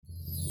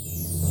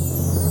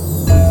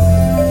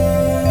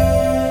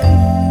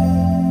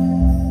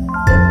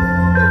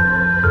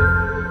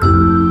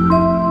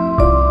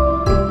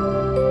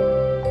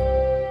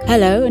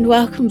Hello and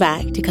welcome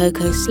back to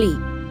Coco Sleep,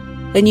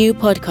 a new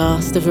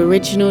podcast of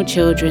original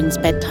children's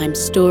bedtime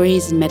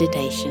stories and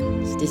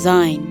meditations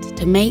designed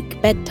to make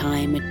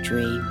bedtime a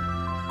dream.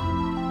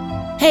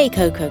 Hey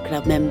Coco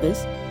Club members,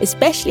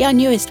 especially our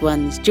newest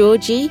ones,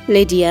 Georgie,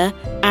 Lydia,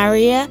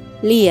 Aria,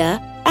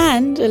 Leah,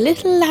 and a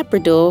little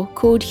Labrador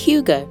called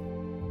Hugo.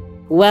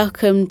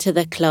 Welcome to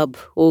the club,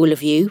 all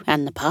of you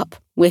and the pup.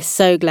 We're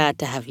so glad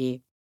to have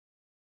you.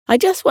 I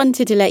just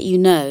wanted to let you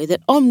know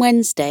that on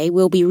Wednesday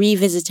we'll be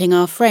revisiting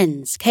our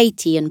friends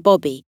Katie and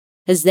Bobby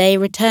as they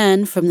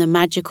return from the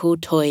magical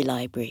toy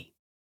library.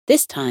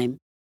 This time,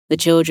 the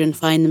children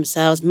find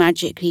themselves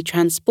magically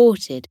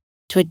transported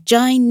to a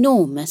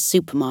ginormous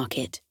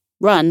supermarket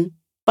run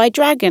by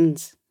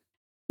dragons.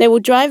 They will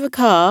drive a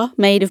car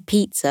made of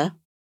pizza,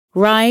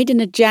 ride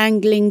in a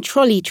jangling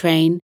trolley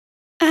train,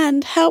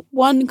 and help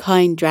one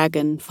kind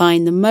dragon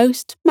find the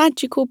most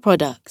magical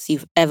products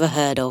you've ever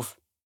heard of.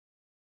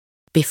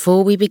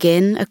 Before we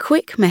begin, a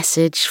quick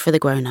message for the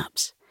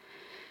grown-ups.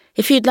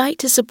 If you'd like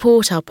to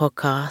support our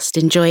podcast,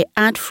 enjoy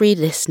ad-free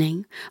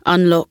listening,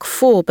 unlock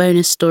 4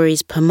 bonus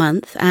stories per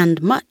month,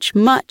 and much,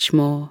 much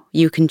more,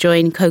 you can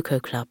join Coco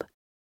Club.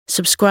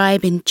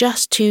 Subscribe in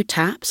just 2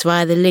 taps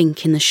via the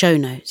link in the show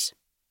notes.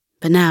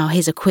 But now,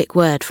 here's a quick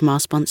word from our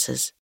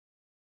sponsors.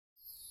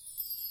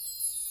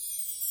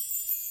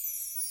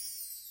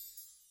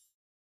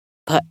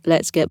 But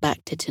let's get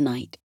back to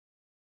tonight.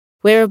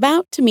 We're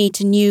about to meet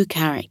a new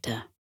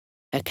character,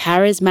 a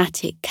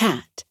charismatic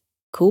cat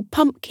called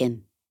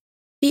Pumpkin.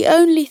 The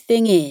only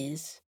thing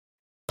is,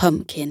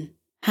 Pumpkin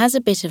has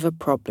a bit of a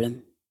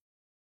problem.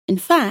 In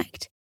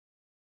fact,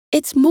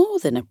 it's more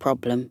than a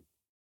problem.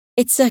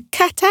 It's a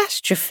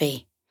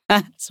catastrophe.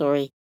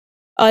 Sorry.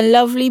 Our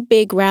lovely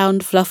big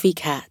round fluffy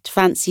cat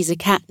fancies a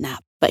cat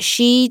nap, but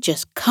she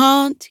just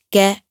can't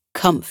get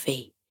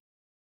comfy.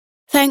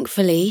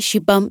 Thankfully, she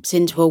bumps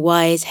into a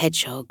wise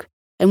hedgehog,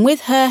 and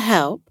with her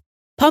help,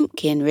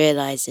 Pumpkin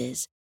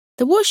realises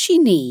that what she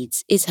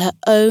needs is her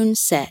own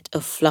set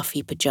of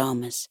fluffy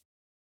pyjamas.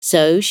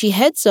 So she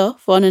heads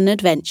off on an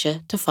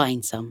adventure to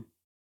find some.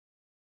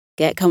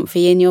 Get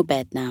comfy in your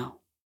bed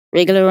now.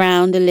 Wriggle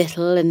around a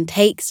little and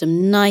take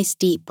some nice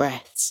deep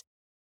breaths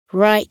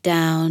right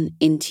down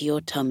into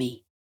your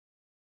tummy.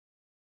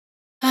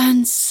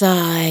 And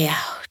sigh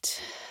out.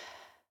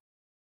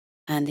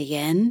 And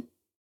again,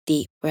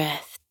 deep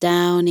breath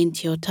down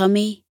into your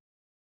tummy.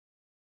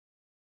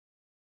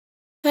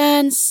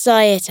 And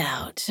sigh it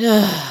out.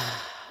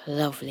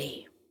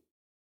 Lovely.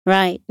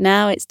 Right,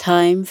 now it's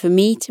time for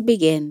me to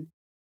begin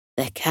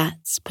The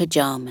Cat's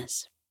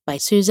Pyjamas by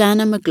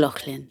Susanna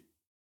McLaughlin.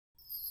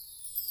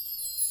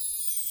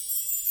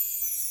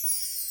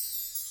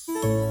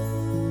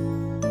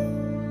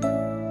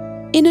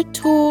 In a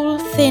tall,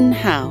 thin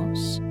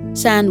house,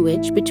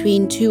 sandwiched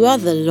between 2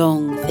 other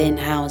long, thin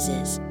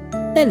houses,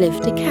 there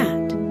lived a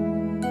cat.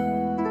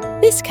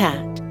 This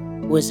cat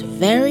was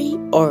very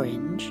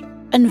orange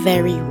and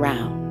very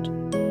round,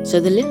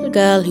 so the little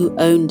girl who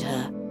owned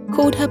her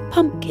called her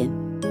Pumpkin.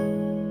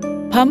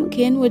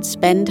 Pumpkin would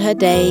spend her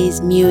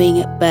days mewing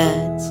at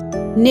birds,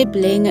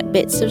 nibbling at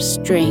bits of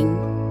string,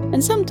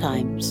 and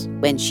sometimes,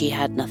 when she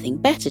had nothing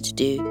better to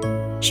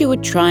do, she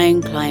would try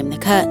and climb the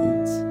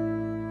curtains.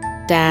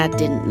 Dad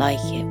didn't like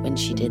it when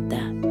she did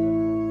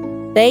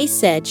that. They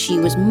said she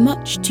was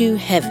much too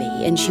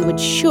heavy and she would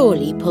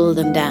surely pull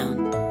them down.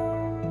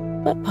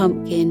 But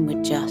Pumpkin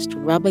would just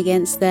rub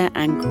against their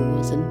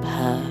ankles and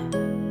purr,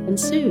 and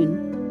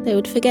soon they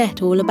would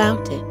forget all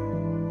about it.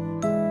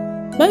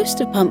 Most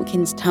of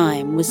Pumpkin's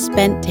time was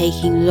spent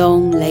taking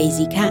long,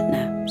 lazy cat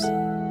naps.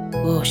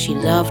 Oh, she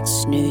loved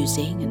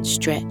snoozing and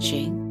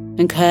stretching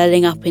and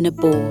curling up in a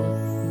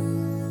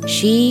ball.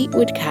 She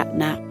would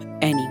catnap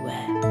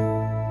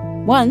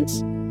anywhere.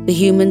 Once, the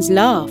humans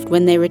laughed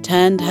when they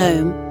returned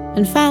home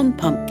and found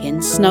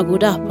Pumpkin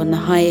snuggled up on the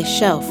highest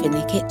shelf in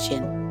the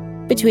kitchen,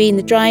 between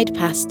the dried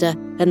pasta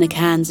and the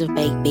cans of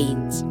baked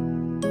beans.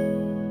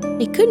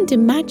 They couldn't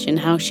imagine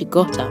how she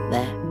got up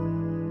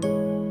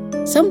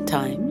there.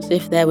 Sometimes,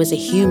 if there was a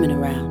human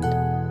around,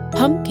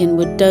 Pumpkin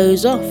would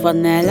doze off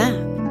on their lap,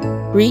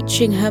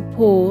 reaching her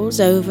paws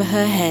over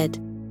her head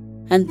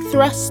and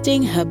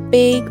thrusting her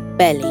big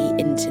belly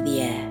into the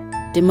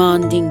air,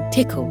 demanding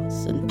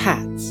tickles and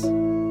pats.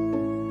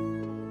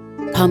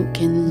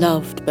 Pumpkin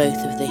loved both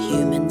of the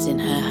humans in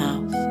her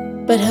house,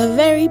 but her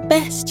very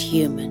best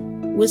human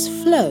was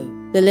Flo,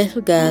 the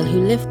little girl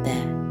who lived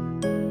there.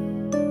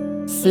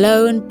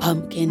 Flo and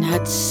Pumpkin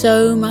had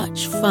so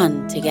much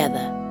fun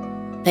together.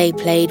 They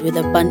played with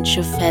a bunch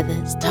of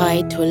feathers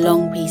tied to a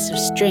long piece of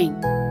string,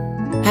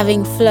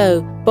 having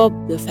Flo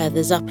bob the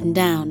feathers up and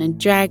down and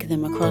drag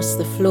them across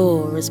the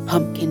floor as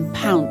Pumpkin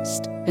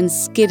pounced and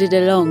skidded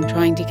along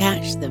trying to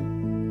catch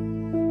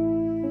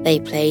them. They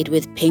played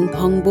with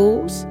ping-pong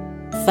balls,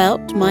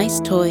 felt mice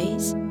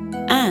toys,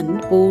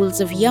 and balls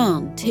of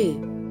yarn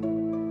too.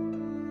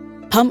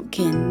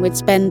 Pumpkin would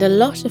spend a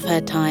lot of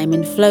her time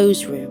in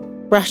Flo's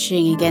room,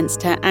 brushing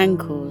against her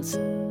ankles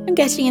and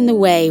getting in the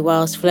way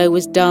whilst Flo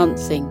was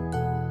dancing,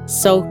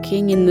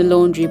 sulking in the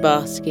laundry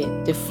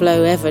basket if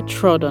Flo ever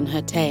trod on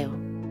her tail.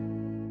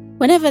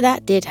 Whenever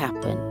that did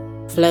happen,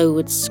 Flo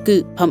would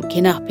scoop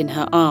Pumpkin up in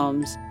her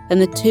arms,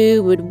 and the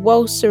two would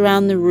waltz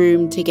around the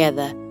room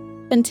together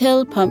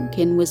until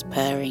Pumpkin was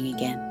purring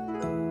again.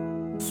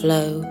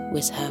 Flo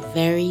was her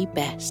very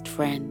best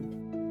friend,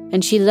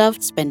 and she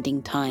loved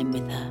spending time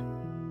with her.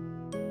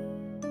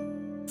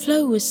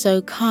 Flo was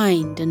so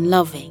kind and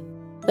loving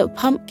that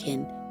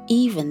Pumpkin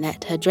even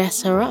let her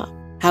dress her up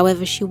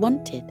however she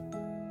wanted.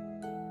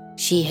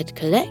 She had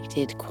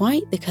collected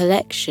quite the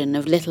collection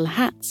of little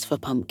hats for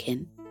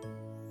Pumpkin: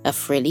 a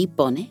frilly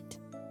bonnet,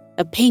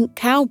 a pink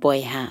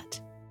cowboy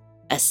hat,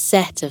 a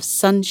set of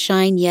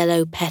sunshine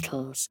yellow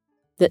petals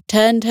that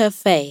turned her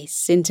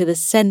face into the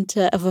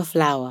centre of a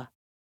flower,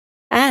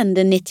 and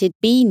a knitted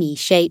beanie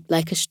shaped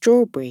like a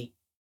strawberry.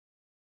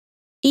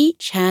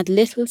 Each had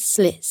little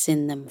slits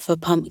in them for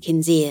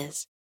Pumpkin's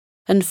ears,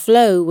 and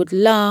Flo would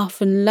laugh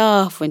and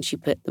laugh when she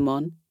put them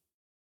on.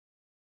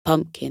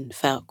 Pumpkin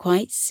felt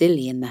quite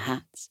silly in the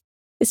hats,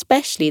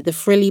 especially the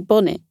frilly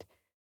bonnet,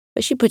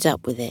 but she put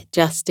up with it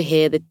just to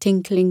hear the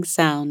tinkling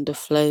sound of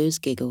Flo's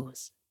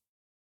giggles.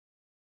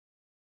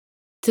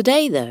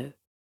 Today, though,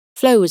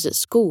 Flo was at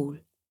school.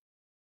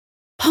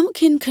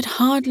 Pumpkin could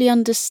hardly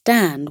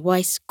understand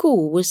why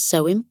school was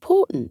so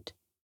important,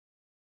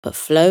 but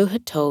Flo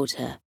had told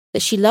her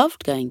that she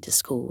loved going to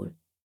school,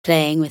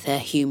 playing with her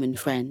human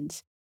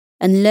friends,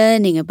 and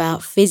learning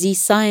about fizzy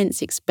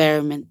science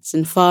experiments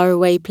in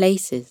faraway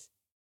places.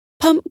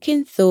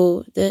 Pumpkin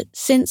thought that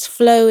since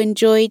Flo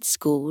enjoyed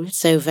school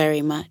so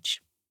very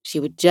much, she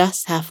would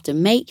just have to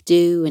make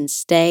do and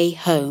stay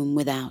home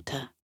without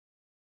her.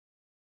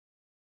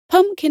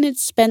 Pumpkin had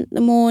spent the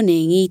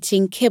morning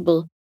eating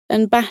kibble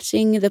and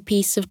batting the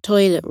piece of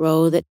toilet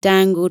roll that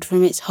dangled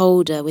from its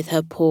holder with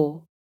her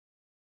paw.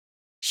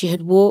 She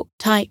had walked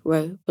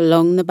tightrope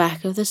along the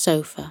back of the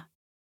sofa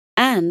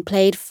and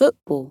played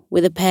football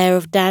with a pair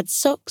of Dad's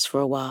socks for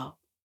a while.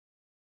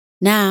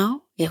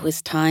 Now it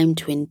was time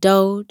to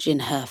indulge in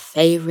her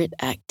favourite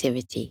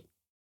activity.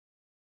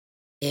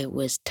 It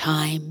was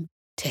time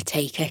to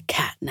take a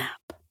cat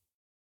nap.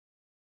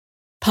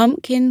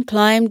 Pumpkin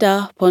climbed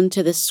up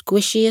onto the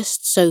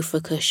squishiest sofa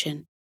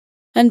cushion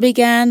and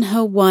began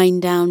her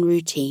wind-down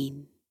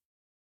routine.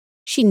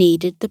 She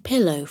kneaded the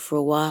pillow for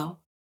a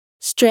while,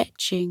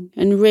 stretching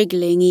and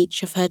wriggling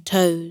each of her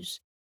toes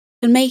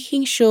and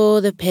making sure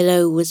the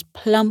pillow was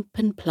plump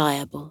and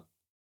pliable.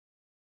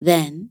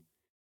 Then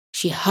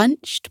she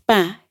hunched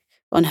back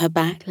on her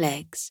back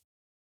legs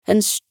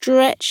and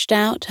stretched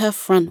out her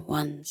front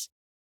ones,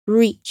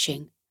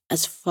 reaching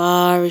as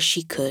far as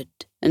she could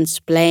and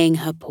splaying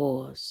her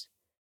paws.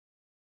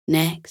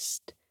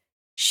 Next,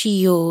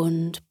 she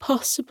yawned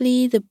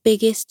possibly the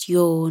biggest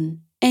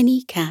yawn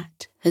any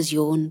cat has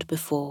yawned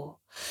before,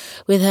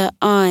 with her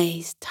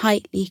eyes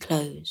tightly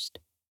closed.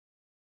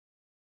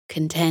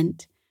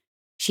 Content,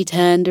 she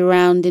turned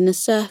around in a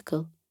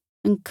circle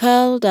and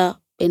curled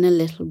up in a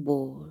little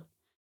ball,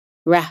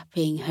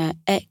 wrapping her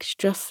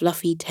extra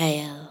fluffy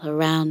tail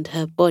around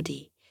her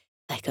body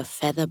like a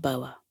feather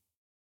boa.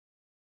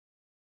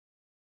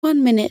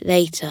 1 minute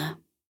later,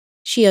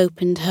 she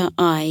opened her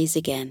eyes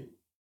again.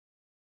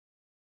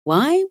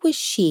 Why was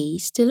she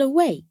still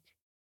awake?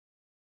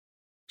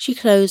 She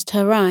closed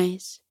her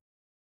eyes.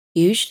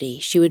 Usually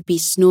she would be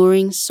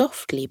snoring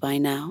softly by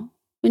now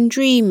and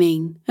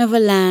dreaming of a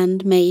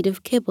land made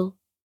of kibble.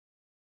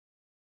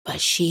 But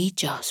she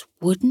just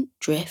wouldn't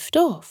drift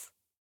off.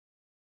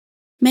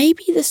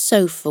 Maybe the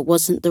sofa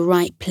wasn't the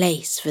right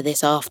place for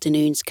this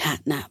afternoon's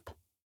catnap.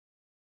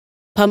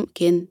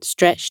 Pumpkin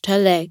stretched her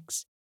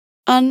legs,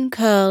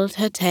 uncurled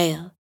her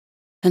tail,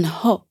 and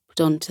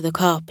hopped onto the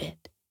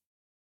carpet.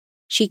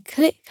 She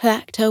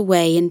click-clacked her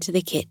way into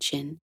the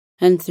kitchen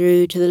and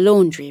through to the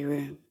laundry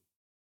room.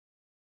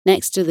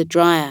 Next to the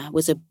dryer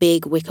was a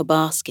big wicker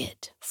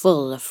basket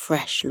full of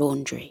fresh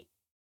laundry.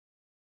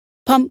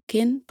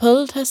 Pumpkin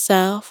pulled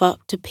herself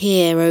up to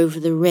peer over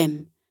the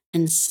rim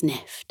and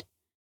sniffed.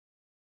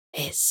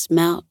 It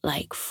smelt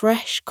like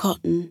fresh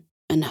cotton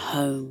and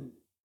home.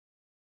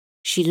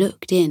 She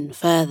looked in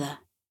further.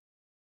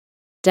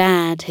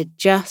 Dad had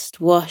just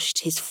washed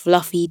his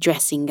fluffy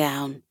dressing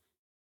gown.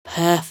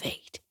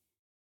 Perfect.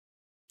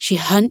 She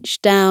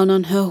hunched down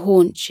on her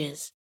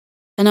haunches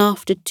and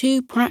after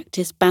 2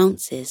 practice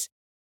bounces,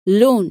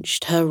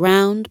 launched her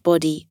round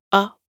body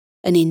up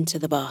and into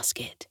the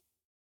basket.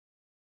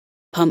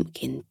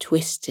 Pumpkin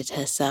twisted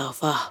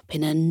herself up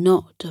in a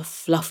knot of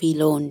fluffy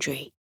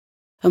laundry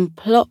and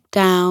plopped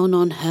down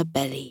on her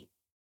belly.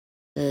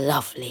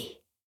 Lovely.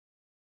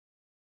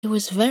 It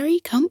was very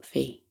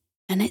comfy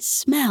and it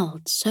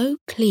smelled so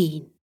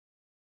clean.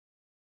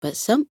 But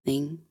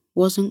something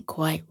wasn't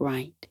quite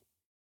right.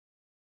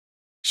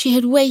 She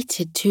had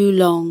waited too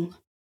long,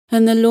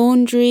 and the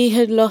laundry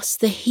had lost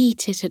the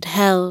heat it had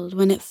held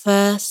when it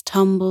first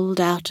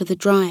tumbled out of the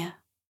dryer.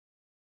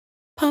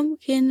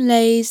 Pumpkin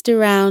lazed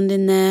around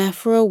in there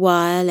for a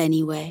while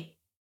anyway,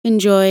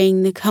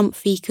 enjoying the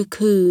comfy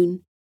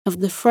cocoon of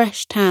the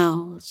fresh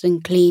towels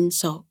and clean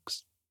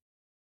socks.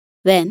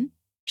 Then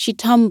She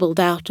tumbled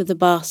out of the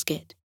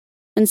basket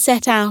and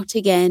set out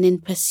again in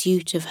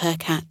pursuit of her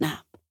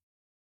catnap.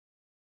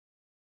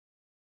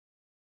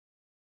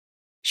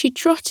 She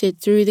trotted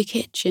through the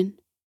kitchen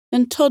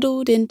and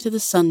toddled into the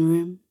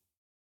sunroom.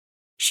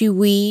 She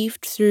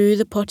weaved through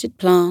the potted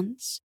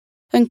plants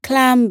and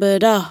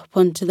clambered up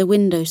onto the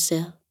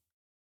windowsill.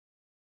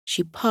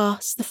 She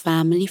passed the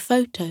family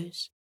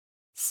photos,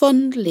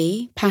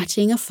 fondly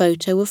patting a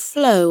photo of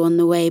Flo on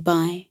the way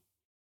by,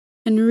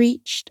 and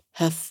reached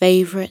her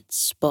favourite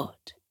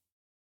spot,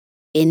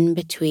 in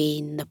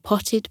between the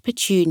potted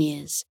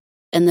petunias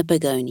and the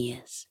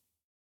begonias.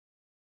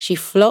 She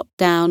flopped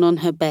down on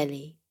her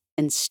belly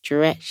and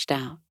stretched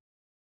out.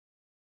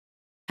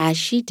 As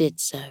she did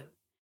so,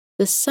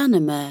 the sun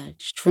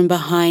emerged from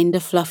behind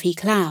a fluffy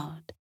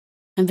cloud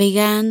and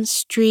began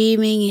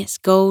streaming its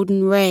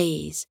golden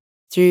rays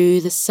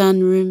through the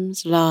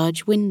sunroom's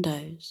large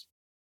windows.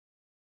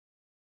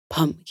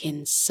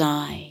 Pumpkin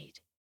sighed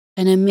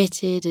and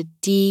emitted a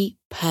deep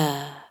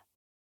purr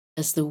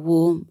as the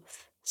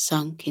warmth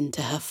sunk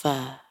into her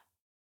fur.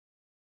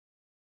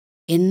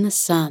 In the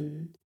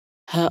sun,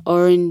 her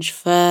orange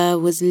fur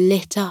was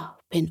lit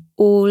up in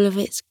all of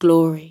its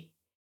glory,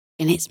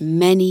 in its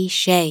many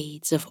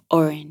shades of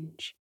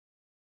orange,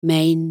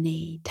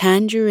 mainly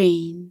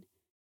tangerine,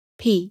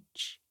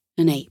 peach,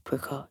 and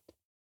apricot.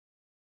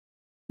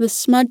 The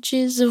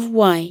smudges of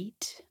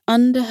white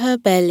under her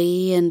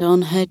belly and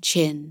on her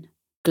chin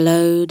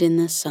glowed in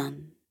the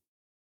sun.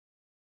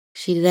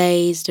 She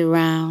lazed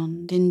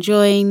around,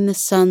 enjoying the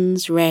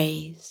sun's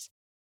rays,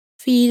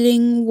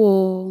 feeling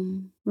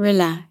warm,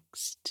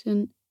 relaxed,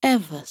 and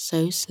ever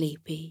so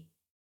sleepy.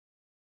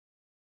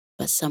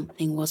 But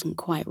something wasn't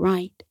quite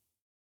right.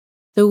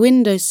 The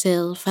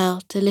windowsill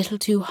felt a little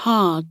too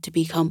hard to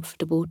be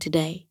comfortable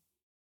today,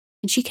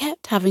 and she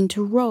kept having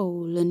to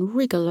roll and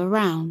wriggle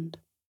around.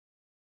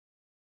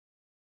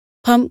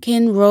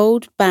 Pumpkin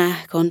rolled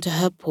back onto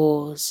her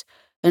paws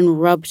and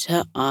rubbed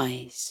her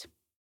eyes.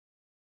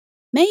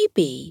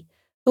 Maybe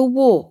a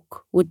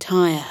walk would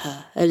tire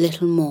her a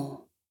little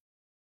more.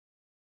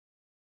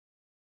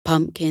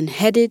 Pumpkin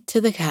headed to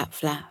the cat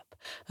flap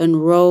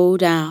and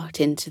rolled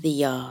out into the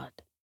yard.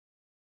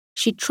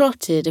 She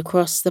trotted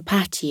across the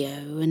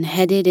patio and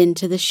headed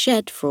into the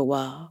shed for a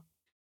while,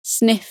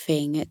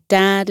 sniffing at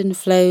Dad and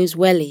Flo's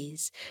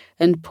wellies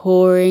and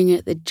pawing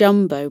at the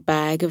jumbo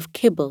bag of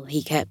kibble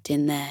he kept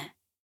in there.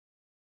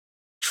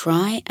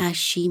 Try as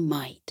she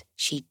might,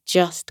 she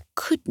just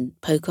couldn't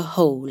poke a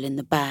hole in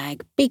the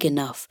bag big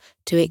enough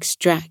to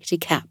extract a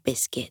cat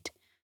biscuit.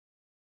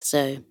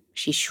 So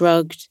she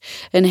shrugged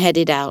and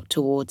headed out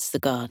towards the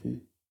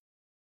garden.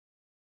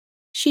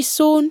 She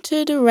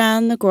sauntered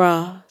around the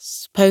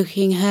grass,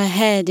 poking her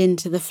head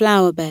into the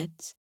flower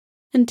beds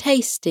and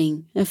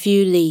tasting a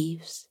few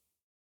leaves.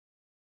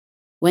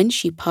 When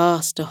she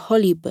passed a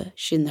holly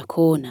bush in the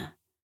corner,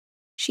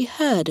 she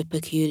heard a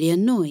peculiar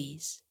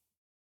noise.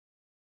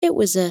 It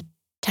was a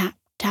tap,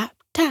 tap,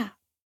 tap,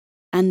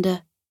 and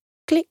a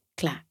click,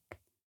 clack,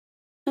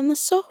 and the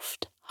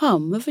soft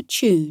hum of a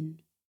tune.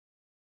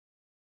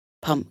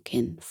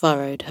 Pumpkin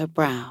furrowed her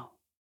brow.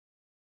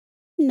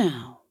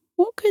 Now,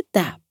 what could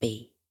that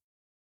be?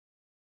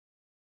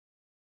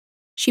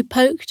 She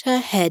poked her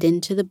head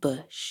into the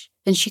bush,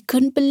 and she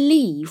couldn't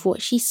believe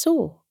what she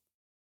saw.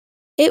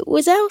 It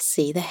was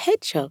Elsie the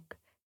hedgehog,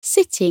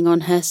 sitting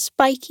on her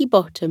spiky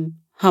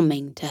bottom,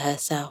 humming to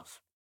herself.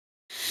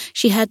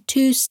 She had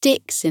 2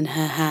 sticks in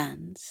her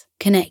hands,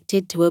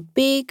 connected to a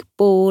big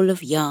ball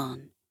of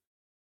yarn.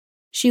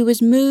 She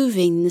was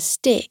moving the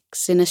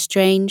sticks in a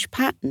strange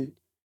pattern,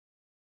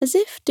 as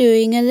if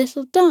doing a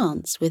little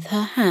dance with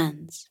her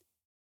hands.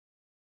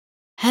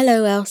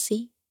 "Hello,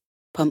 Elsie,"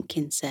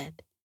 Pumpkin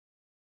said.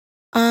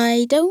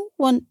 "I don't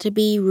want to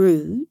be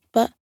rude,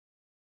 but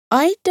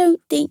I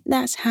don't think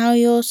that's how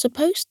you're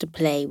supposed to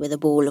play with a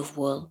ball of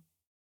wool.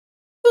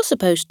 You're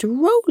supposed to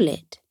roll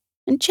it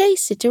and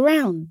chase it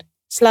around,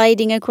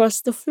 sliding across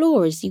the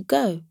floor as you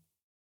go."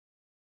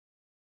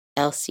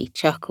 Elsie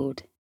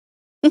chuckled.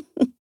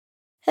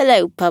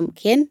 "Hello,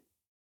 Pumpkin,"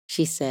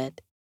 she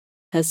said,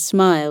 her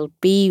smile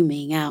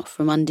beaming out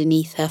from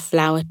underneath her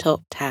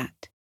flower-topped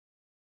hat.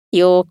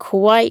 "You're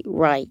quite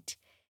right.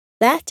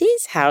 That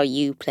is how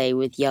you play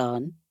with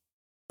yarn.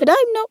 But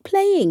I'm not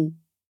playing.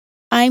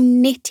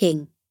 I'm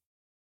knitting."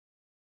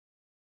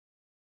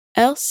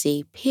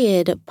 Elsie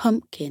peered at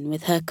Pumpkin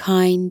with her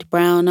kind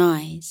brown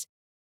eyes,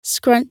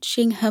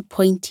 scrunching her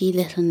pointy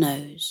little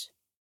nose.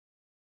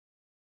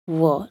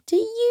 "What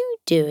are you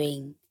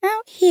doing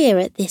out here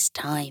at this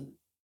time?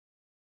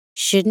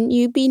 Shouldn't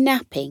you be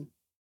napping?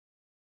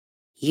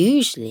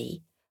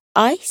 Usually,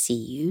 I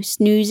see you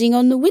snoozing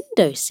on the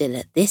windowsill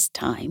at this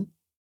time,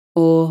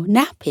 or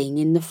napping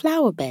in the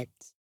flower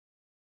beds."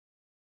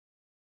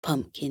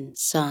 Pumpkin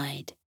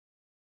sighed.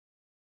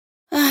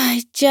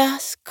 "I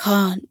just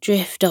can't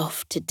drift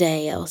off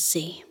today,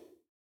 Elsie.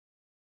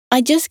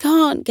 I just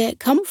can't get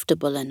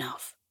comfortable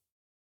enough."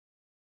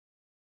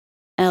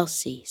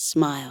 Elsie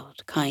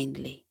smiled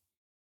kindly.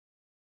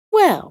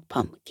 "Well,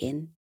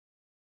 Pumpkin,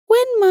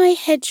 when my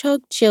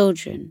hedgehog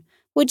children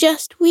were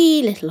just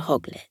wee little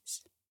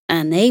hoglets,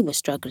 and they were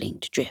struggling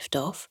to drift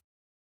off,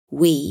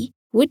 we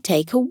would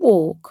take a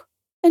walk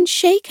and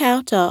shake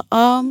out our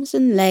arms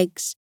and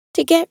legs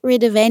to get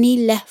rid of any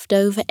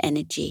leftover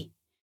energy,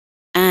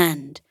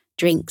 and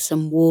drink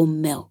some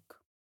warm milk.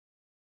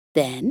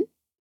 Then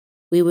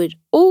we would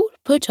all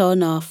put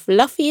on our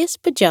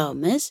fluffiest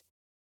pyjamas,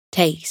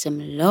 take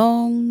some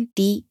long,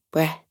 deep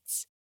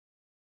breaths,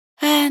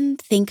 and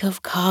think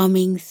of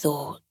calming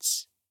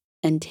thoughts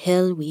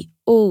until we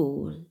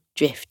all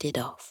drifted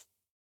off.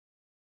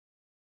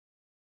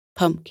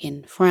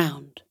 Pumpkin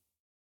frowned.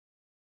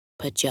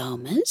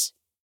 Pyjamas?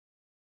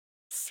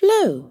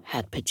 Flo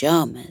had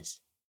pyjamas.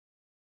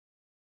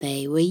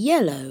 They were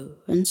yellow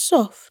and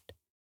soft,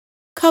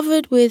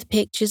 covered with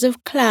pictures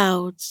of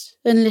clouds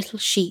and little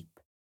sheep.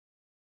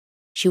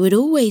 She would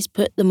always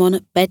put them on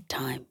at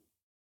bedtime,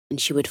 and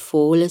she would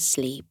fall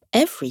asleep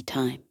every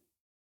time.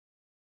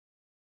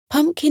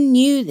 Pumpkin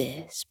knew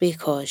this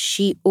because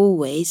she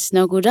always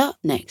snuggled up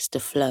next to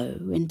Flo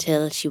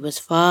until she was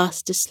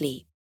fast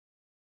asleep,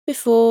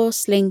 before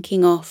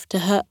slinking off to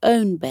her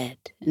own bed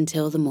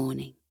until the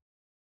morning.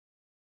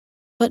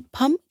 But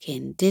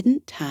Pumpkin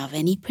didn't have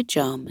any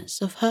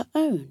pyjamas of her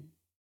own.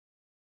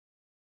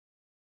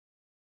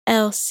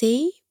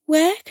 Elsie,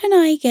 where can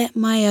I get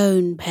my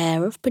own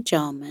pair of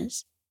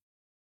pyjamas?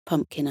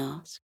 Pumpkin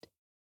asked.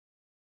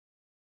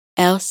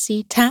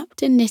 Elsie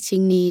tapped a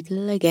knitting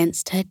needle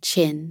against her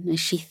chin as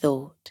she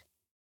thought.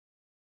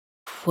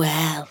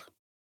 Well,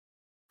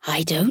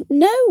 I don't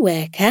know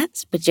where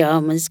cats'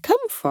 pyjamas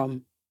come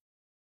from,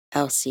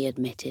 Elsie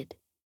admitted.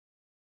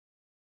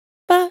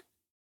 But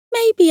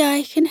maybe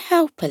I can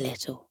help a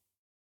little.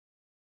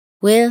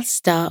 We'll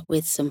start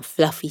with some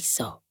fluffy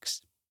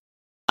socks.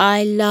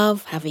 I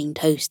love having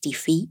toasty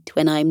feet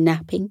when I'm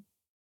napping.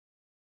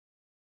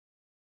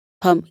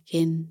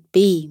 Pumpkin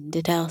beamed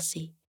at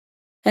Elsie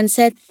and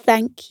said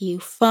thank you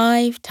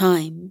 5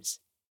 times.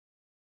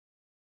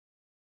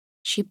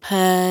 She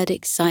purred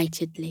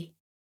excitedly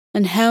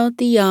and held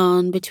the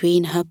yarn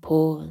between her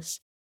paws,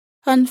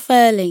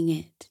 unfurling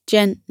it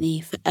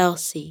gently for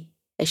Elsie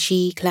as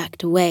she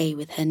clacked away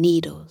with her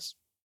needles.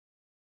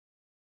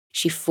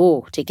 She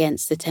fought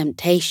against the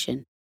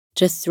temptation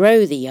to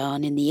throw the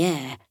yarn in the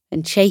air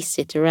and chase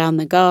it around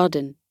the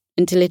garden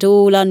until it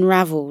all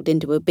unravelled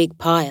into a big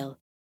pile,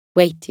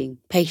 waiting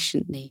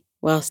patiently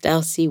whilst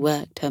Elsie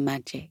worked her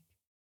magic.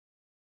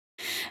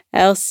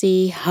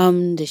 Elsie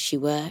hummed as she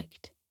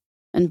worked,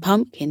 and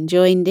Pumpkin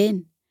joined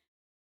in,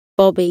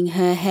 bobbing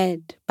her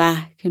head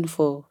back and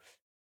forth.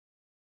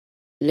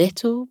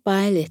 Little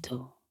by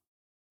little,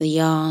 the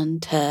yarn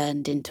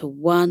turned into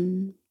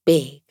one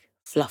big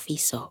fluffy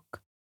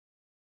sock,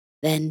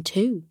 then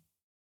 2,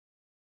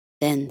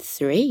 then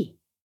 3,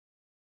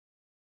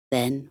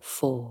 then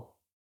 4.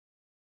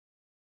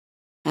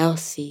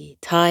 Elsie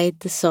tied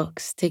the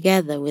socks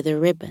together with a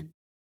ribbon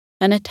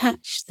and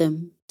attached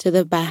them to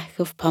the back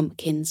of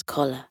Pumpkin's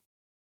collar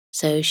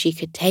so she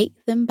could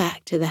take them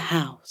back to the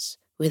house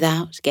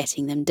without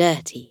getting them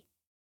dirty.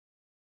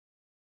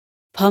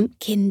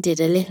 Pumpkin did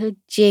a little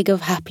jig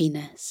of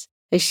happiness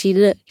as she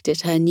looked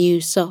at her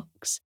new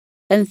socks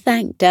and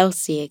thanked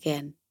Elsie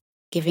again,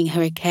 giving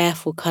her a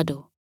careful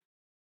cuddle,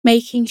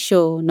 making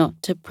sure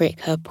not to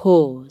prick her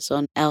paws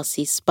on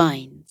Elsie's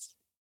spines.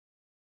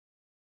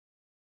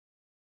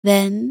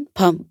 Then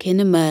Pumpkin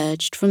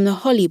emerged from the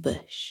holly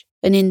bush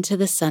and into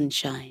the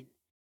sunshine,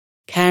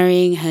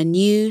 carrying her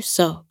new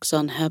socks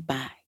on her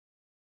back.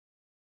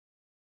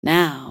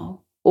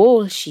 Now,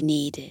 all she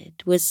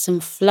needed was some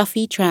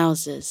fluffy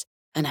trousers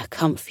and a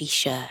comfy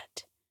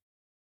shirt.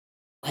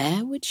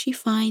 Where would she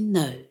find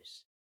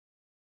those?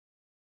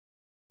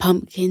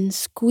 Pumpkin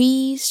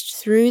squeezed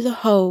through the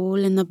hole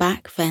in the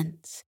back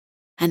fence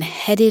and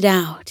headed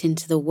out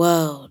into the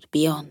world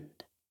beyond.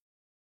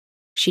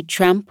 She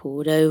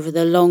trampled over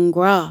the long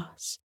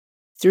grass,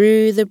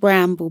 through the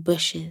bramble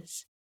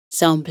bushes,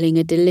 sampling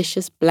a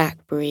delicious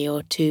blackberry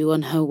or 2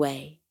 on her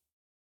way.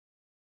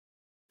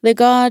 The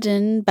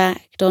garden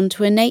backed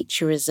onto a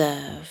nature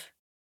reserve,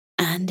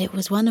 and it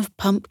was one of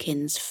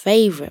Pumpkin's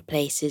favourite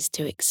places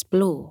to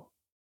explore.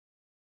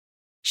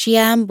 She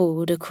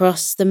ambled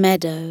across the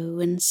meadow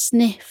and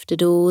sniffed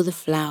at all the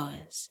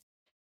flowers,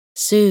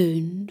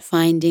 soon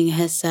finding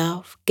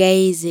herself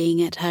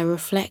gazing at her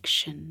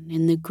reflection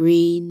in the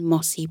green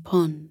mossy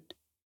pond.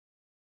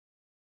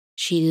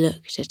 She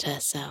looked at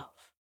herself,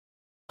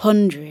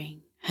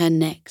 pondering her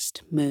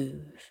next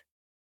move.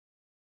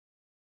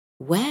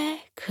 Where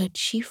could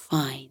she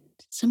find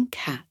some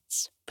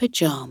cat's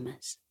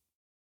pyjamas?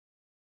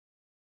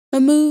 A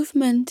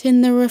movement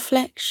in the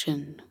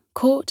reflection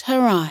caught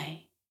her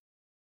eye.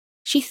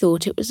 She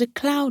thought it was a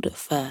cloud at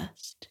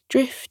first,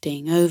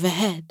 drifting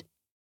overhead.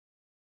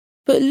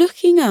 But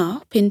looking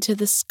up into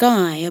the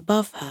sky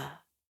above her,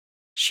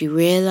 she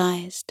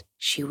realized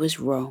she was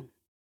wrong.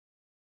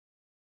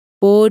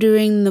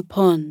 Bordering the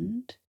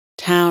pond,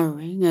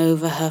 towering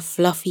over her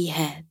fluffy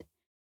head,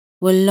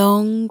 were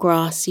long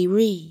grassy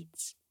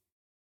reeds.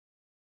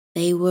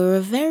 They were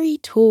a very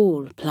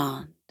tall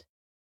plant,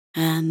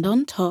 and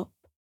on top,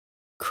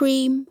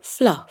 cream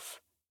fluff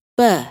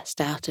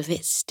burst out of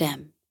its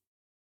stem,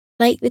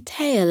 like the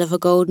tail of a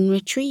golden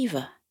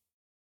retriever.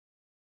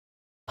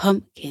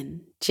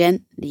 Pumpkin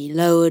gently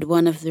lowered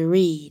one of the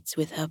reeds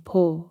with her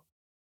paw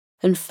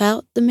and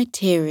felt the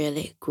material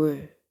it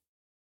grew.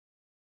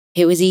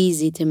 It was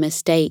easy to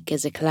mistake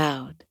as a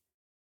cloud.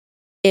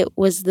 It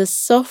was the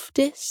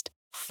softest,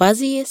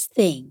 fuzziest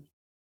thing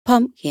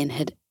Pumpkin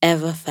had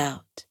ever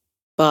felt,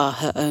 bar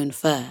her own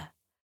fur,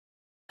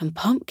 and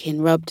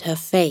Pumpkin rubbed her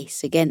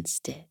face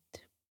against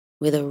it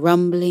with a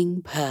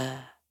rumbling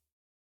purr.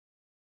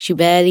 She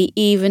barely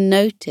even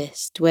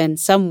noticed when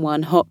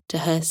someone hopped to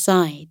her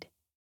side.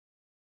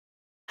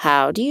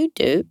 "How do you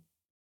do?"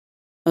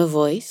 a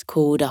voice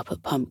called up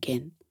at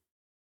Pumpkin,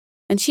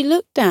 and she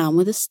looked down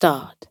with a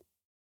start.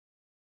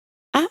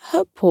 At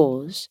her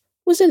paws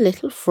was a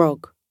little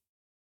frog.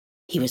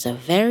 He was a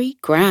very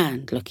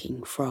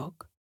grand-looking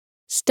frog,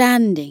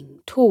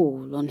 standing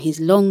tall on his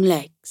long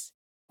legs,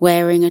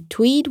 wearing a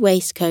tweed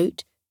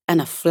waistcoat and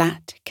a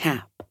flat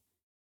cap.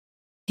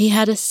 He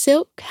had a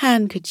silk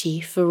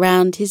handkerchief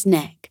around his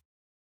neck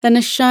and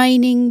a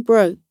shining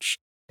brooch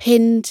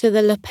pinned to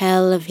the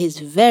lapel of his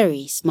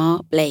very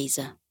smart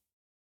blazer.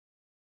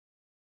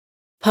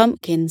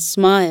 Pumpkin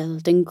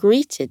smiled and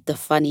greeted the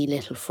funny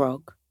little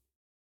frog.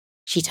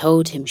 She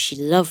told him she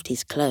loved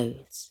his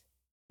clothes,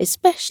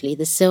 especially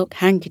the silk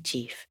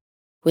handkerchief,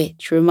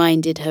 which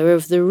reminded her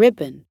of the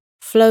ribbon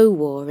Flo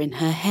wore in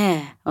her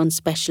hair on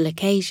special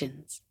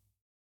occasions.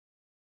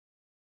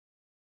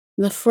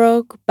 The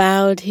frog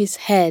bowed his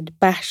head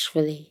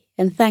bashfully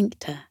and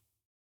thanked her.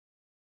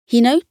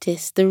 He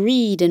noticed the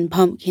reed in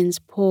Pumpkin's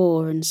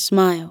paw and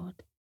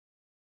smiled.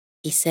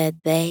 He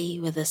said they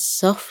were the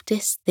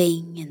softest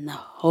thing in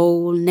the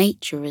whole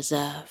nature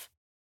reserve,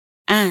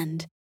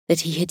 and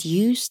that he had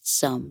used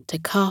some to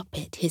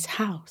carpet his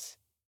house.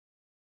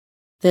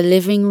 The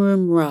living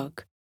room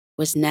rug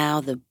was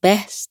now the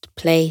best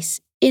place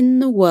in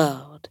the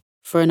world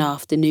for an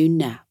afternoon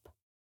nap.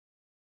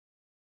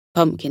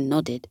 Pumpkin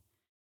nodded.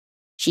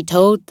 She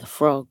told the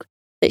frog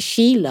that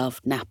she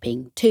loved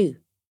napping too,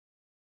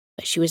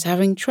 but she was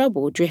having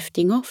trouble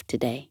drifting off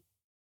today.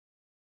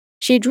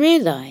 She'd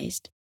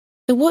realized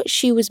that what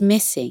she was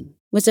missing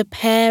was a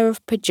pair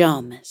of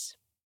pyjamas,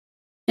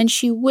 and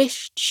she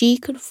wished she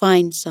could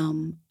find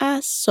some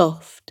as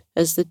soft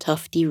as the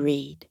tufty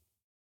reed.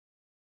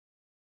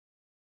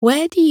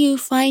 "Where do you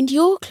find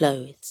your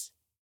clothes?"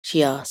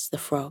 she asked the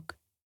frog.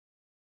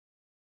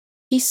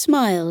 He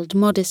smiled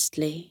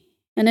modestly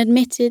and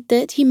admitted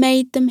that he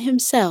made them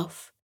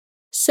himself,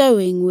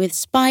 sewing with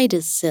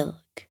spider's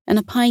silk and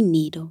a pine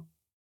needle.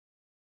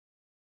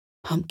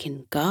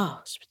 Pumpkin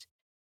gasped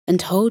and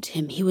told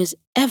him he was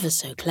ever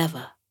so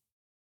clever.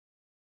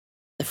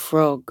 The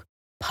frog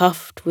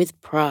puffed with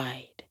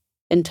pride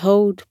and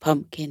told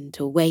Pumpkin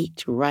to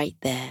wait right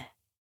there.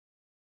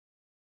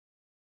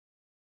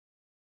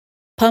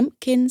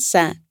 Pumpkin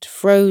sat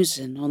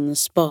frozen on the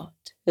spot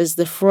as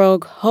the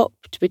frog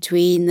hopped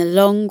between the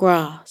long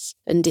grass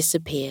and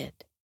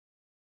disappeared.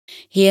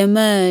 He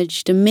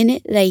emerged a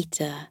minute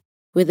later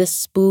with a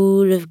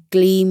spool of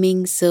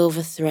gleaming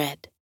silver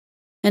thread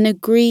and a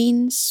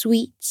green,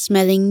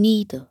 sweet-smelling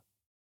needle.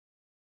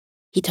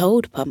 He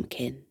told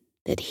Pumpkin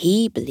that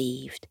he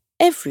believed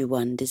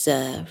everyone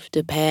deserved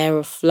a pair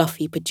of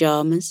fluffy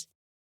pyjamas,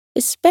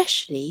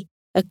 especially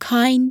a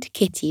kind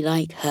kitty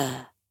like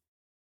her,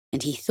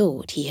 and he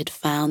thought he had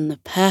found the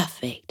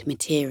perfect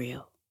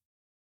material.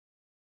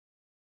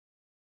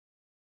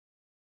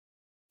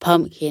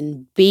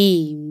 Pumpkin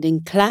beamed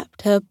and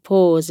clapped her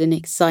paws in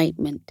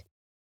excitement,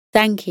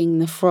 thanking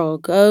the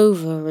frog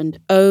over and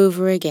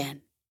over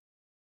again.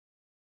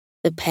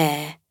 The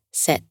pair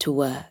set to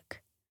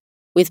work,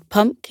 with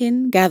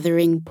Pumpkin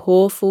gathering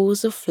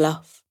pawfuls of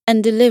fluff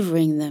and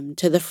delivering them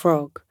to the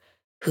frog,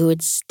 who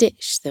had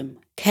stitched them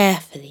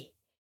carefully,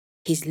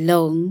 his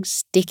long,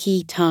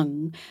 sticky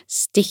tongue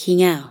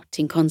sticking out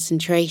in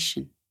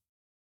concentration.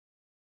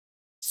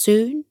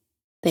 Soon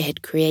they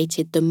had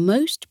created the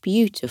most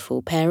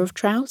beautiful pair of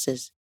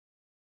trousers,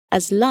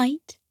 as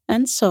light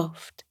and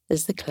soft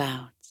as the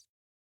clouds.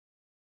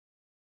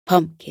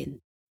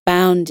 Pumpkin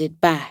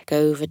bounded back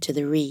over to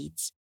the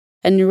reeds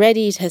and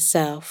readied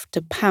herself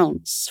to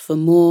pounce for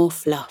more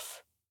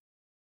fluff.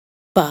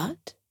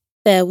 But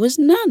there was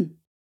none.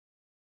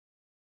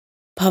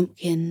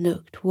 Pumpkin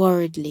looked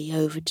worriedly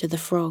over to the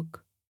frog,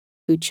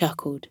 who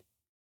chuckled.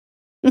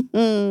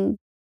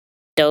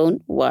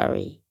 "Don't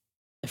worry,"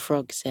 the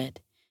frog said.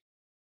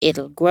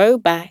 "It'll grow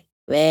back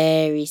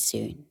very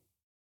soon.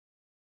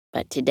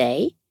 But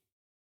today,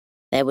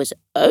 there was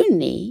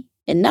only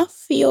enough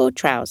for your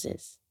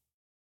trousers."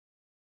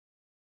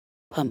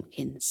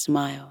 Pumpkin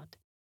smiled.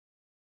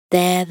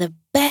 "They're the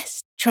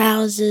best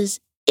trousers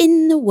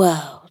in the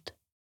world,"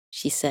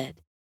 she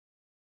said.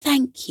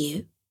 "Thank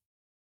you."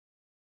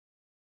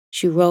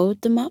 She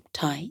rolled them up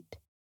tight,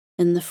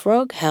 and the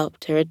frog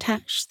helped her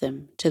attach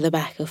them to the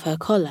back of her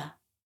collar.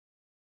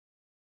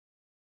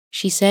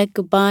 She said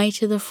goodbye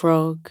to the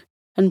frog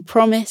and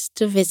promised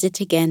to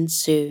visit again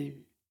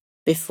soon,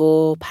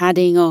 before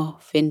padding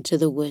off into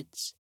the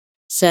woods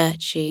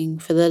searching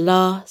for the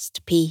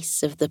last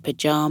piece of the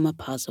pajama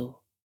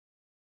puzzle.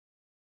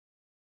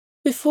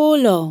 Before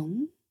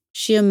long,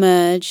 she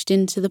emerged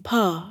into the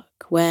park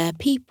where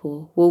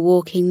people were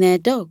walking their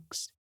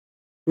dogs,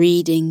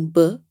 reading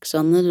books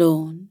on the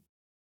lawn,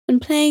 and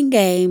playing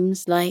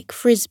games like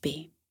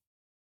frisbee.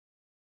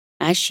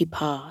 As she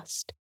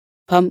passed,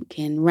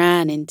 Pumpkin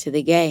ran into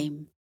the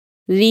game,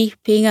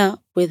 leaping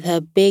up with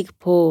her big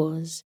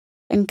paws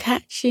and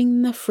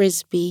catching the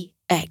frisbee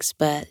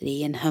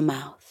expertly in her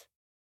mouth.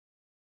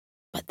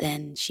 But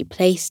then she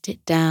placed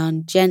it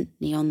down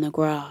gently on the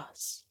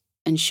grass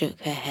and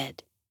shook her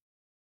head.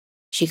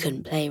 She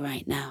couldn't play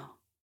right now.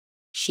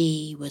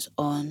 She was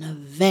on a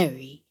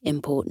very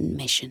important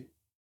mission.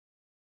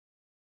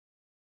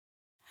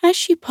 As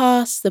she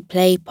passed the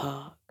play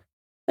park,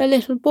 a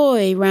little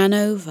boy ran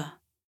over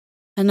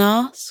and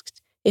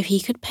asked if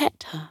he could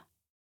pet her.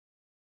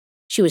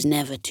 She was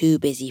never too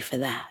busy for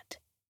that,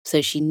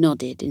 so she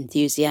nodded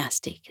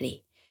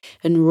enthusiastically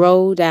and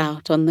rolled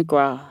out on the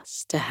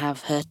grass to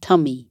have her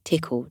tummy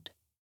tickled.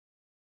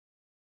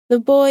 The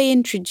boy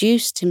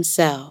introduced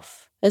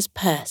himself as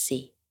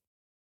Percy,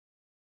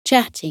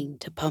 chatting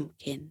to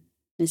Pumpkin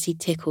as he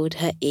tickled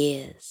her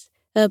ears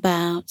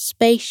about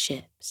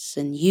spaceships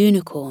and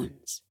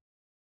unicorns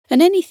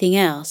and anything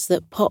else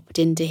that popped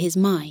into his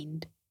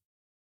mind.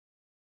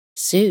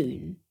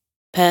 Soon,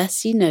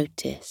 Percy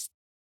noticed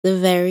the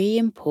very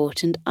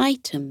important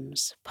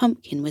items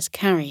Pumpkin was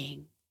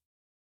carrying.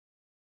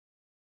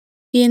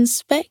 He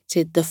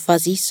inspected the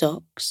fuzzy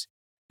socks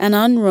and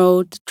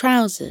unrolled the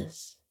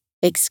trousers,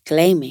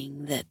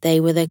 exclaiming that they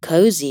were the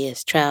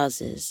coziest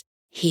trousers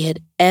he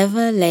had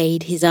ever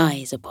laid his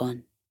eyes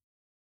upon.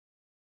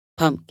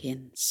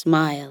 Pumpkin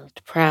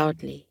smiled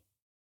proudly.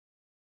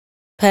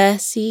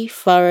 Percy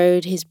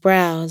furrowed his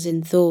brows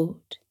in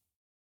thought.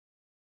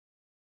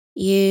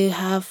 "You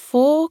have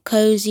 4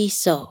 cozy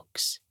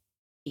socks,"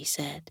 he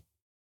said,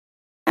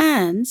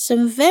 "and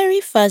some very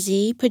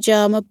fuzzy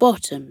pajama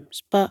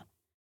bottoms, but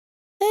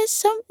there's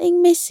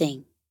something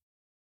missing."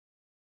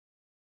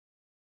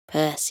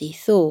 Percy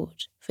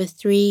thought for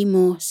 3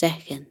 more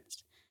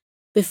seconds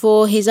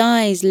before his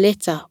eyes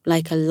lit up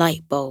like a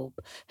light bulb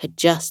had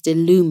just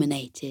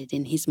illuminated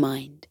in his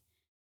mind.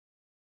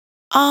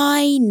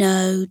 "I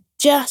know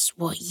just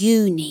what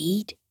you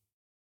need,"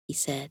 he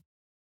said.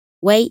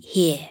 "Wait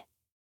here."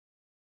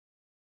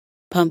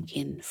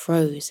 Pumpkin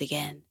froze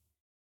again,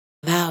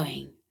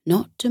 vowing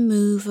not to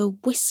move a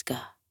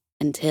whisker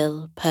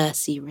until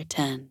Percy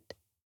returned.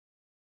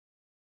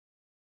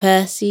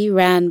 Percy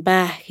ran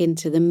back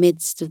into the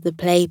midst of the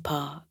play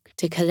park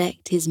to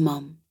collect his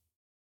mum,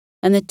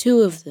 and the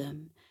 2 of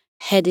them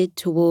headed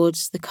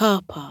towards the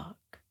car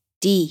park,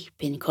 deep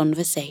in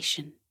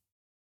conversation.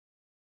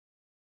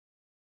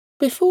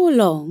 Before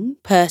long,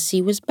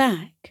 Percy was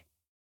back.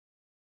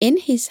 In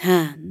his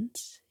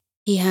hands,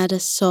 he had a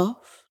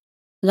soft,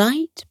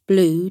 light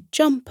blue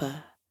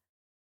jumper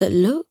that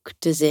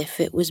looked as if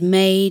it was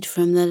made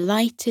from the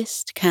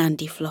lightest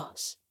candy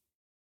floss.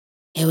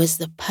 It was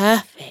the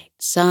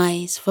perfect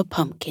size for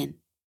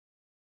Pumpkin.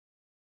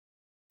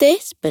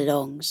 "This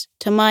belongs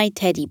to my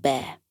teddy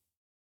bear,"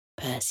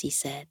 Percy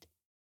said.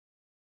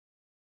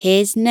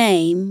 "His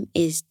name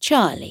is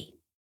Charlie.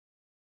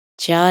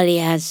 Charlie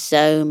has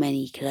so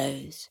many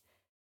clothes.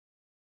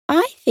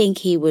 I think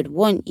he would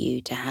want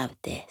you to have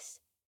this.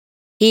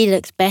 He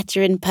looks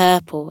better in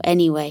purple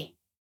anyway."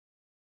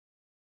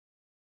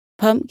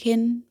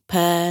 Pumpkin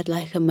purred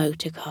like a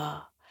motor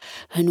car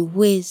and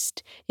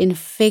whizzed in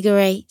figure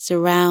eights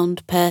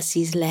around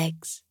Percy's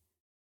legs.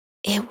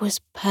 It was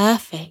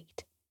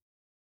perfect.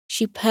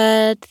 She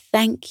purred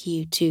thank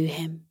you to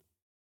him,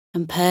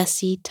 and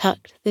Percy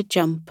tucked the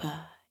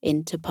jumper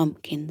into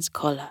Pumpkin's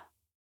collar.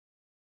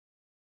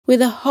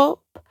 With a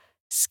hop,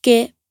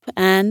 skip,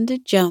 and a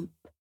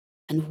jump,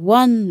 and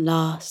one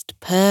last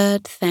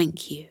purred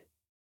thank you,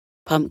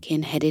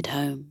 Pumpkin headed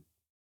home.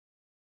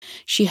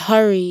 She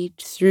hurried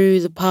through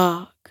the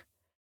park,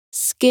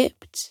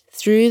 skipped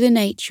through the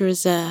nature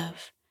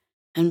reserve,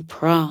 and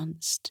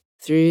pranced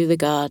through the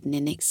garden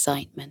in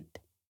excitement.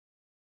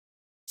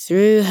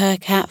 Through her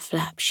cat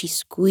flap she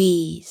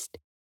squeezed,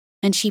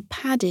 and she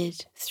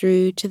padded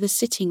through to the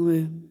sitting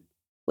room,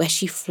 where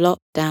she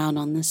flopped down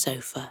on the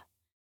sofa.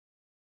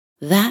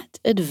 That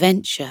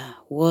adventure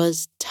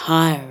was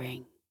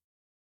tiring.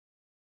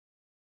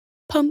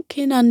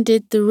 Pumpkin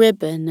undid the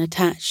ribbon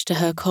attached to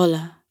her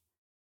collar,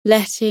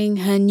 letting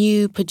her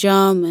new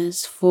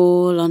pyjamas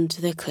fall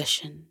onto the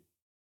cushion.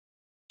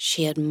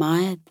 She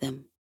admired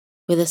them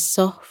with a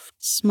soft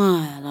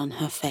smile on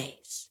her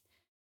face,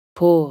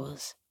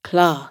 paws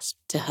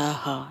clasped to her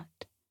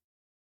heart.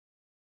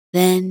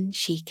 Then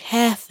she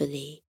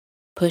carefully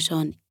put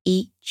on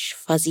each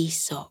fuzzy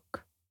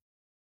sock.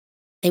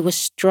 They were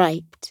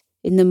striped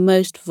in the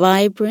most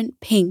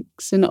vibrant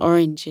pinks and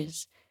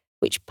oranges,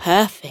 which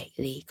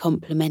perfectly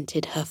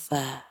complemented her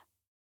fur.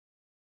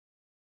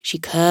 She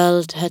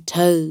curled her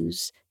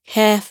toes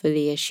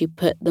carefully as she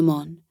put them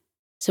on,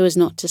 so as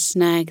not to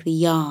snag the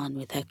yarn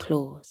with her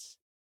claws.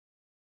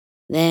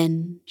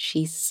 Then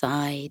she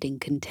sighed in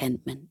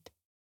contentment.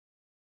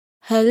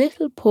 Her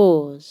little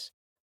paws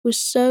were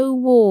so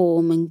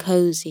warm and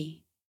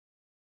cozy.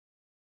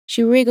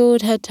 She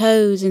wriggled her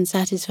toes in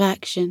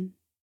satisfaction.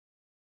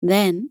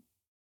 Then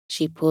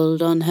she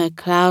pulled on her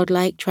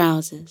cloud-like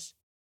trousers,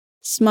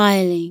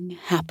 smiling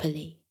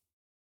happily,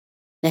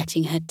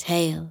 letting her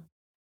tail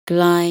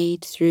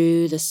glide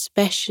through the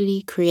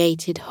specially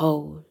created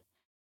hole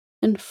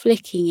and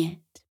flicking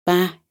it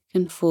back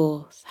and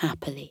forth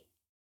happily.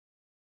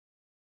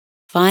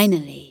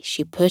 Finally,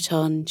 she put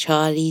on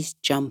Charlie's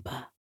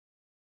jumper,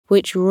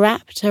 which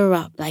wrapped her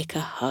up like a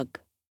hug.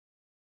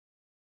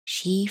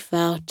 She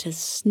felt as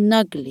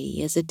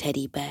snuggly as a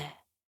teddy bear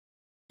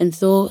and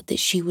thought that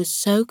she was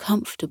so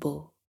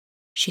comfortable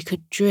she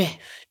could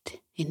drift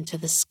into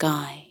the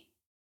sky.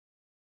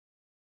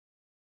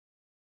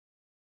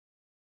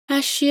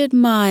 As she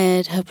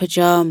admired her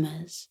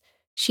pajamas,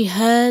 she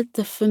heard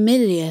the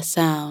familiar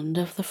sound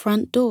of the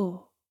front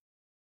door.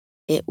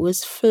 It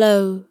was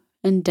Flo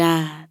and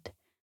Dad,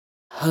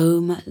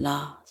 home at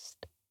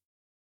last.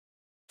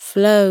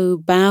 Flo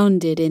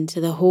bounded into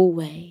the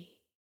hallway,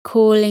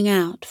 calling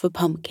out for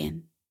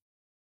Pumpkin.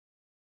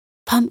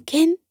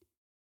 "Pumpkin,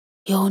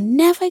 you'll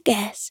never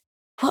guess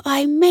what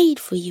I made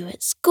for you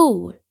at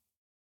school."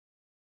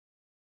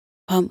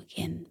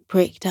 Pumpkin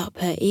pricked up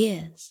her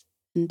ears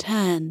and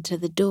turned to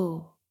the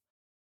door,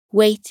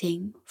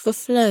 waiting for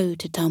Flo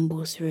to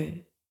tumble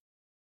through.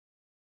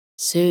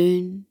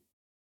 Soon,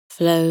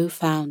 Flo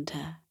found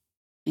her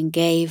and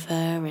gave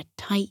her a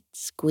tight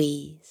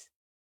squeeze.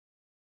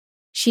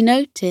 She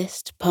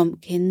noticed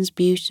Pumpkin's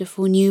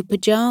beautiful new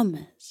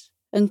pajamas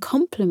and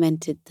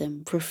complimented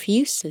them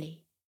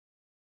profusely.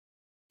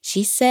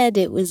 She said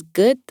it was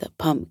good that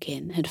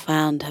Pumpkin had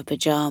found her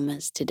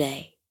pajamas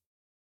today,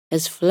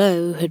 as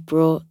Flo had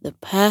brought the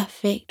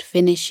perfect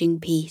finishing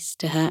piece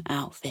to her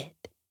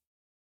outfit.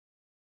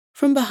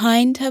 From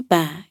behind her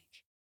back,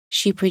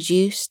 she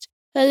produced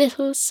a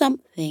little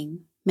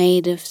something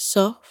made of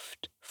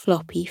soft,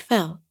 floppy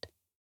felt.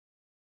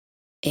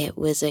 It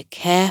was a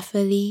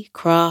carefully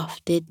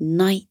crafted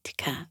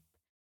nightcap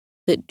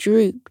that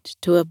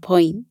drooped to a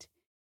point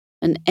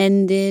and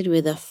ended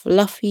with a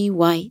fluffy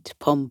white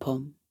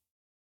pom-pom.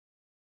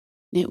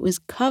 It was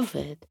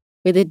covered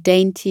with the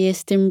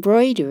daintiest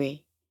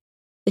embroidery,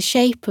 the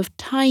shape of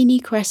tiny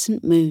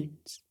crescent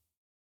moons.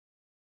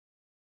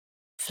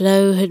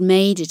 Flo had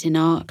made it in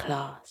art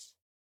class.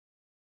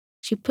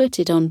 She put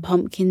it on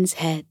Pumpkin's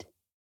head.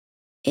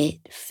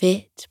 It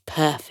fit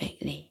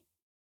perfectly,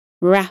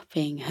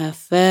 wrapping her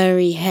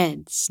furry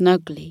head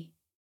snugly,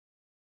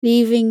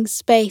 leaving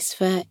space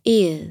for her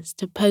ears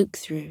to poke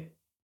through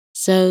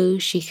so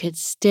she could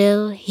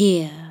still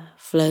hear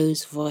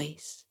Flo's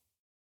voice.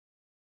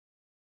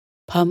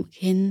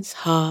 Pumpkin's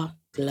heart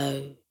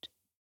glowed.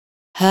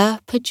 Her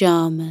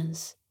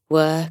pajamas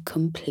were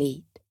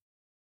complete.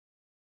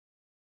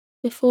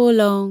 Before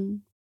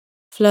long,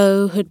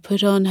 Flo had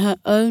put on her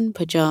own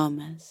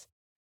pajamas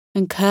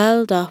and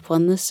curled up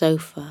on the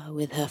sofa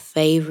with her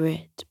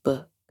favourite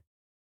book.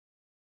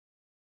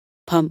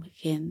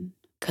 Pumpkin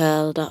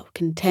curled up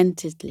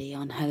contentedly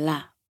on her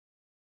lap,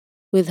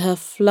 with her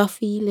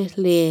fluffy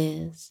little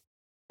ears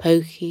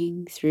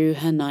poking through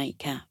her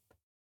nightcap.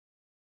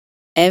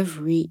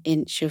 Every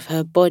inch of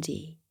her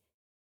body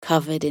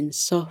covered in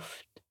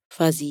soft,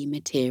 fuzzy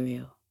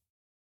material.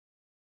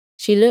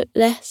 She looked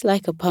less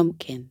like a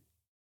pumpkin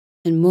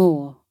and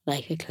more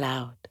like a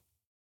cloud.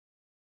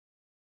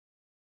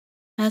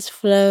 As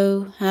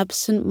Flo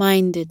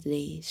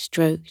absent-mindedly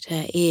stroked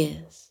her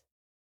ears,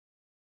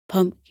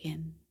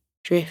 Pumpkin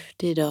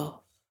drifted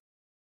off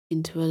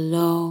into a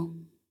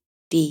long,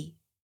 deep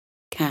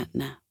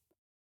catnap,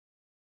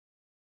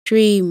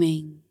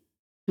 dreaming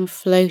and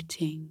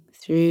floating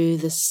through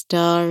the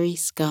starry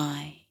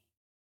sky,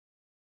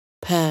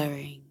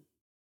 purring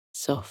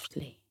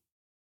softly.